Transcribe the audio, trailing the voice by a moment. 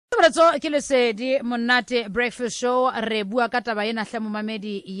Moretso ke lesedi Monate Breakfast Show re bua ka taba ena hle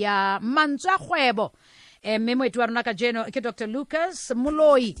momamedi ya mantswe a kgwebo mme moeti wa rona ka jeno ke Dr Lucas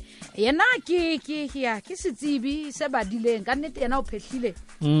Moloi yena ke setsibi se badileng ka nnete yena o phehlile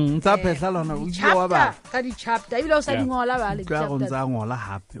ntsa phehla lona o ile wa ba ka di chapter ibile o sa di ngola ba le ka go ntsa ngola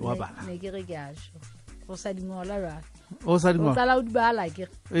hape wa bala ne ke re ke a sho o sa di ngola ba o sa di ngola o tsala o di bala ke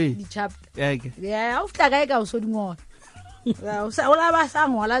di chapter ya o fitla kae ka o so di ngola o la ba sa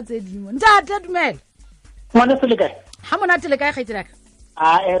ngola tse dimo ntate dumela Monate le kae ha monate le kae gaitela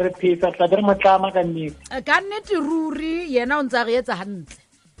ka re phisa tla dire motlama ka nnete ruri yena o ntsa re etsa hantle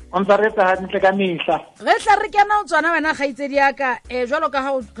ka mehla re tla re kena o tswana wena gaitsedi yaka jwalo ka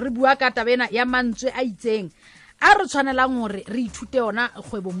ha re bua ka tabena ya mantswe a itseng a re tshwanelang hore re ithute ona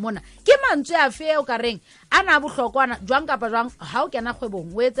kgwebong mona ke mantswe a fe o ka reng ana bohlokwana jwang kapa jwang ha o kena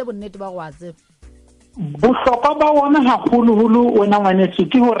kgwebong o etse bonnete ba go a tseba bohlokwa ba ona haholo wena ngwaneso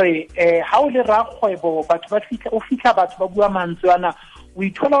ke hore ha o le rakgwebo batho ba fihla batho ba bua mantswe ana o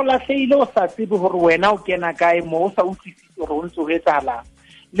ithola o lahlehile o sa tsebe hore wena o kena kae mo o sa utlwisise hore o ntse o etsahalang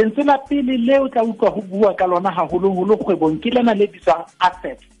lentswe la pele leo tla utlwa ho bua ka lona haholo kgwebong ke lena le bitswang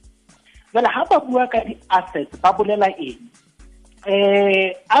assets jwale ha ba bua ka di-assets ba bolela eng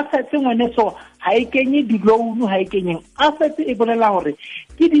assets ngwaneso ha e kenye di-loan ha e kenyeng assets e bolela hore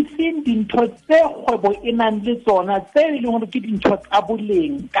ke difeng dintho tse kgwebo e nang le tsona tse e leng hore ke dintho tsa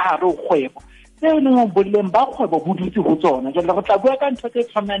boleng ka hare ho kgwebo tse e leng hore boleng ba kgwebo bo dutse ho tsona jwale go tla bua ka ntho tse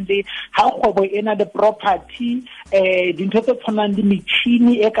tshwanang le ha kgwebo e na le property dintho tse tshwanang le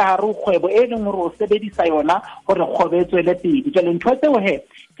metjhini e ka hare ho kgwebo e leng hore o sebedisa yona hore kgwebo e tswele pele jwale ntho tseo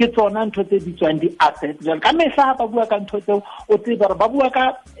ke tsona ntho tse bitswang di-assets jwale ka mehla ha ba bua ka ntho tseo o tsebe hore ba bua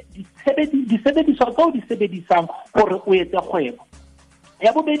ka disebediswa tseo di sebedisang hore o etse kgwebo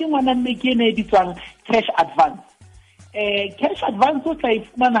ya bobedi ngwana mme ke ene e bitswang cash advance cash advance o tla e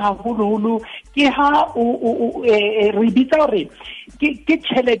fumana haholo ke ha re bitsa hore ke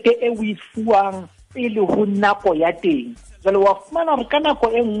tjhelete e o e fuwang pele ho nako ya teng jwale wa fumana hore ka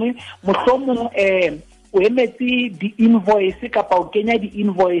nako e nngwe mohlomong o emetse di-invoice kapa o kenya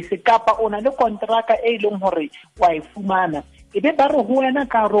di-invoice kapa o na le kontraka e leng hore wa e fumana ebe ba re ho wena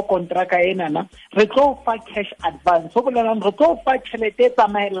ka hare ho kontraka enana re tlo fa cash advance ho bolelang re tlo fa tjhelete e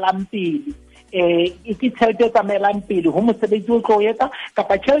tsamaelang pele ke tjhelete e tsamaelang pele ho mosebetsi o tlo etsa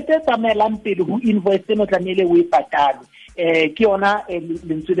kapa tjhelete e tsamaelang pele ho invoice eno tlamehile o e patale ke yona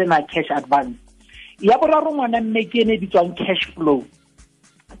lentswe lena cash advance ya boraro ngwana mme ke ene bitswang cash flow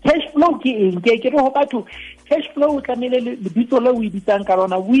ke eng ke re ho batho cash flow o tlamehile lebitso le o e bitsang ka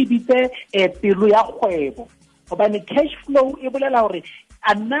lona o e bitse pelo ya kgwebo hobane cash flow e bolela hore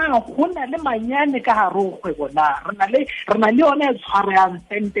ana ho na le manyane ka hare ho kgwebo na re na le yona e tshwarehang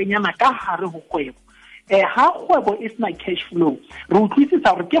sentenyana ka hare ho kgwebo ha kgwebo e sena cash flow re utlwisisa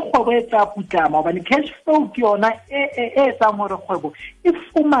hore ke kgwebo e tla putlama hobane cash flow ke yona e etsang hore kgwebo e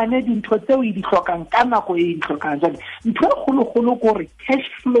fumane dintho tseo e di hlokang ka nako e di hlokang jwale ntho e kgolo ke hore cash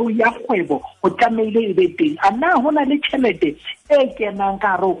flow ya kgwebo o tlamehile e be teng ana ho na le tjhelete e kenang ka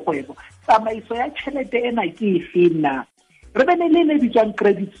hare ho kgwebo tsamaiso ya tjhelete ena ke efeng na re bene le bitswang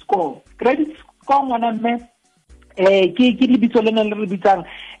credit score ngwana mme ke lebitso lena le re bitsang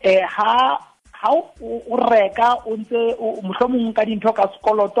ha o reka o ntse mohlomong ka dintho ka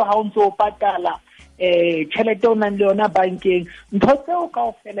sekoloto ha o ntse o patala tjhelete o nang le yona bankeng ntho tseo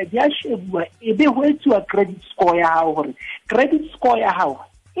kaofela di a shebuwa ebe ho etsiwa credit score ya hao hore credit score ya hao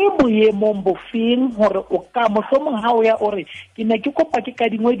e boemong bofeng hore o ka mohlomong ha o ya ore ke ne ke kopa ke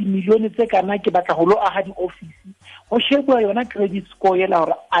kadingwe dimilione tse kana ke batla ho lo aha di-office ho shebuwa yona credit score ela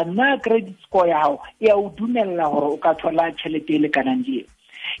hore ana credit score ya hao ya o dumella hore o ka thola tjhelete e lekanang le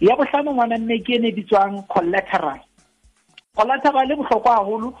ya bohlano ngwana mme ke ene bitswang collateral le bohlokwa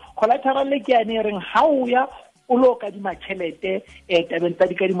haholo collateral le ke ane reng ha o ya o lo kadima tjhelete tabeng tsa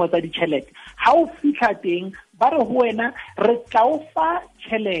dikadimo tsa ditjhelete ha o fihla teng ba re ho wena re tla o fa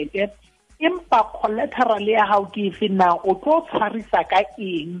tjhelete empa collateral ya hao ke efe na o tlo tshwarisa ka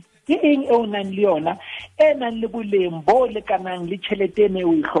eng ke eng e o nang le yona e nang le boleng bo lekanang le tjhelete ene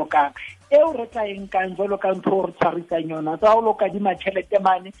o e hlokang eo re tla enkang jwalo ka ntho re tshwarisang yona tsa o lo kadima tjhelete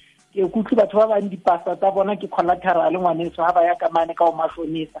mane ke kutlwe batho ba bang dipasa tsa bona ke collateral ngwaneso ha ba ya ka mane ka o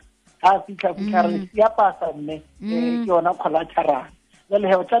mashonisa ha fihla re ya pasa mme ke yona collateral jwale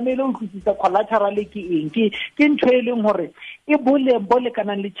he o tlamehile o utlwisisa collateral ke eng ke ntho e leng hore e boleng bo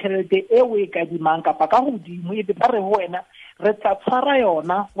lekanang le tjhelete e o e kadimang kapa ka hodimo e be ba re ho wena re tla tshwara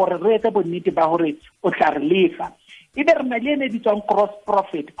yona hore re etse bonnete ba hore o tla re lefa ebe re na le ene bitswang cross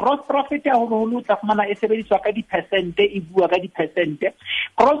profit ya holo o tla fumana e sebediswa ka di-percent e bua ka di-percent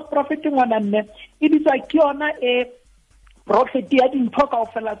cross profit ngwana mme e bitswa ke yona e profit ya dintho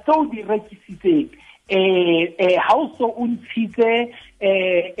kaofela tseo di rekisitseng ha o so o ntshitse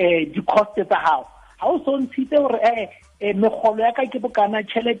di-cost tsa hao, ha o so ntshitse hore megolo ya ka ke bokana,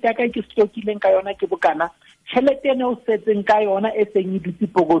 tšhelete ya ka ke stokileng ka yona ke bokana, tšhelete ene o setseng ka yona e seng e dutse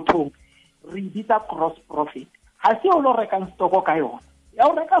pokothong, re bitsa gross profit. Ha se o lo rekang stoko ka yona, ya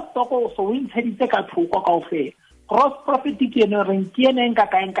o reka stoko so o intsheditse ka thoko kaofela. Gross profit ke ene reng ke ene nka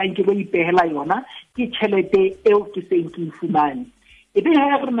ka ke lo ipehela yona, ke tšhelete eo ke seng ke fumane. Ebe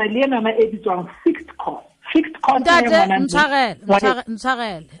ha re na le ena e bitswang fixed cost. Fixed cost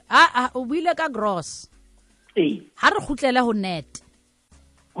ntshagele o buile ka gross, ha re khutlele ho net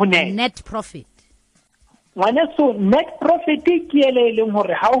profit. So net profit ke ele leng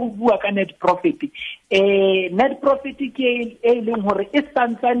hore ha o bua ka net profit, net profit ke e leng hore e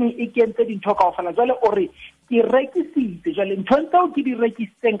santsane e kentse dintho kaofela. Jwale o re ke rekisitse, jwale ntho tseo ke di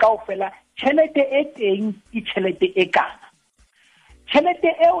rekisitseng kaofela, tjhelete e teng ke tjhelete e kana.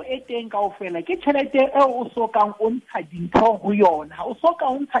 Tjhelete eo e teng kaofela ke tjhelete eo o sokang o ntsha dintho ho yona, ha o soka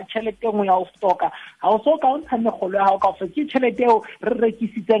o ntsha tjhelete engwe ya ho stoka, ha o soka o ntsha megolo ya hao kaofela, ke tjhelete eo re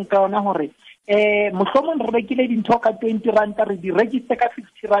rekisitseng ka yona hore mohlomong re rekile dintho ka 20 ranta, re di rekisitse ka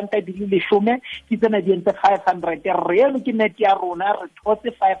 50 ranta di le 10, ke tsena di entse 500, re eno ke net ya rona, re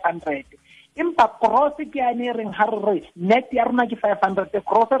thotse 500. Empa gross ke ane reng ha re net ya rona ke 500,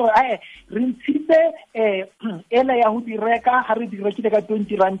 gross re ntshitse ela ya ho di reka, ha re di rekile ka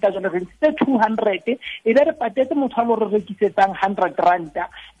 20 ranta, jwale re ntshitse 200, e be re patetse motho a lo re rekisetsang 100 ranta,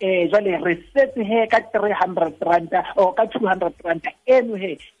 jwale re setse he ka 300 ranta o ka 200 ranta, eno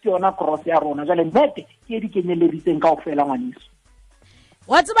he ke yona gross ya rona. Jwale net ke di kenyeleditseng kaofela ngwaneso.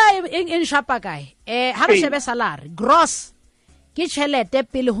 Wa tseba in shapa kae ha re shebe salary gross ke tšhelete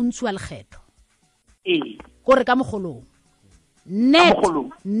pele ho ntshuwa lekgetho, gore ka mogolong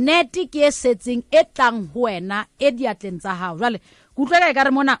net ke e setseng e tlang ho wena e diatleng tsa hao. Jwale kutlwa ka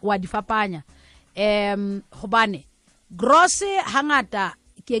re mona wa di fapanya gobane gross hangata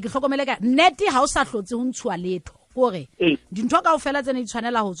ke hlokomele ka net ha o sa hlotse ho ntshuwa letho, gore dintho kaofela tsene di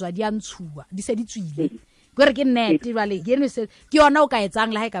tshwanela ho tswa di a ntshuwa di se di tswile, gore ke net. Jwale ke yona o ka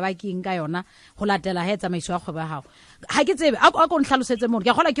etsang le ha e ka ba keng ka yona go latela ha e tsamaiso ya kgwebo ya hao. Ha ke tsebe a ko ntlhalosetse mo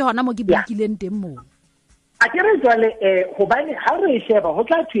ke gola ke hona mo ke bikileng teng mo a ke re jwale hobane ha re sheba ho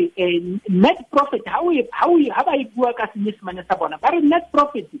tla thwe net profit ha ba e bua ka senyesemane sa bona ba re net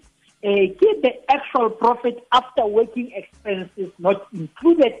profit ke the actual profit after working expenses not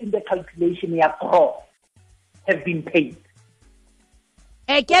included in the calculation ya gross have been paid.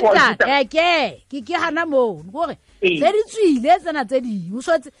 Ke hana mo gore tse di tswile tsena tse di o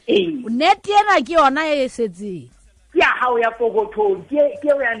so net ena ke yona e setseng ya hao ya pokothong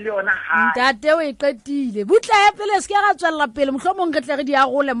ke o ya le yona ha ntate o e qetile butla ya pele se ke ga tswella pele mohlomong re tle re di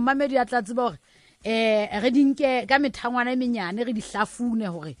agole mmamedi ya tlatse ba gore re dinke ka methangwana e menyane re di hlafune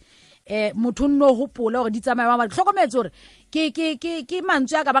hore motho nno hopola gore di tsamaya ba hlokometse hore ke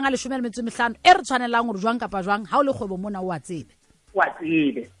mantswe ya ka banga 15 e re tshwanelang hore jwang kapa jwang ha o le kgwebo mona o a tsebe.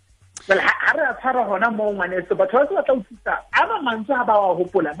 Well, ha re a tshwara hona mo ngwaneso batho ba se ba tla utlwisa ama mantswe ha ba wa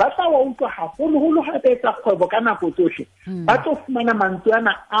hopola ba tla wa utlwa haholo ha ba etsa kgwebo ka nako tsohle ba tlo fumana mantswe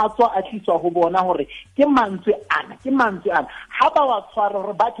ana a tswa a tliswa ho bona hore ke mantswe ana ha ba wa tshwara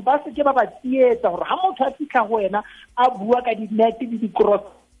hore batho ba se ke ba tsietsa hore ha motho a fihla ho wena a bua ka di-net le di-gross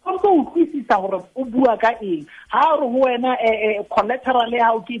o ntse o utlwisisa hore o bua ka eng, ha re ho wena collateral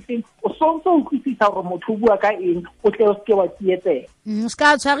ya hao ke eng, o ntse o utlwisisa hore motho o bua ka eng, o tle o se ke wa tsietsega.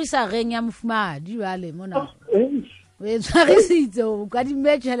 Ska tshwarisa reng ya mofumadi jwale mona we tshwarisitse o ka di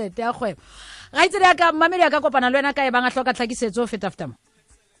tšhelete ya kgwebo ga itse ya ka mamedi ya ka kopana le wena ka e banga hloka tlhakisetso fetafetama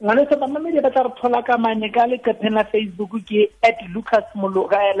ngwana se mamedi ba tla re thola ka mane ka le kapena Facebook ke @Lucas Moloi,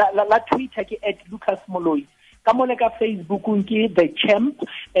 la Twitter ke @Lucas Moloi, ka mole ka Facebook ke The Champ,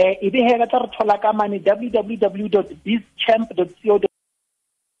 e be he ba tla re thola ka mane www.bizchamp.co.za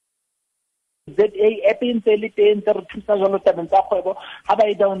app ntse le teng tse re thusa jwalo tabeng tsa kgwebo ha ba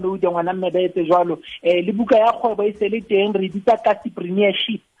e download ngwana mme ba etse jwalo le buka ya kgwebo e se le teng re ditsa ka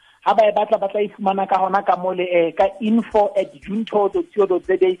entrepreneurship ha ba e batla e fumana ka hona ka mole ka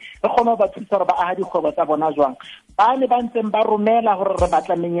info@junto.co.za re kgona ba thusa re ba aha dikgwebo tsa bona jwang ba ne ba ntseng ba romela hore re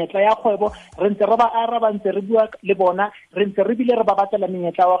batla menyetla ya kgwebo re ntse re ba araba ntse re bua le bona re ntse re bile re ba batla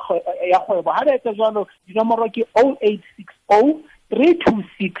menyetla ya kgwebo ha ba etsa jwalo dinomoro ke 0860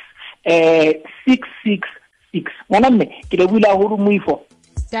 326 666 ngwana mme ke le bula hore moifo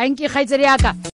thank you khaitsedi yaka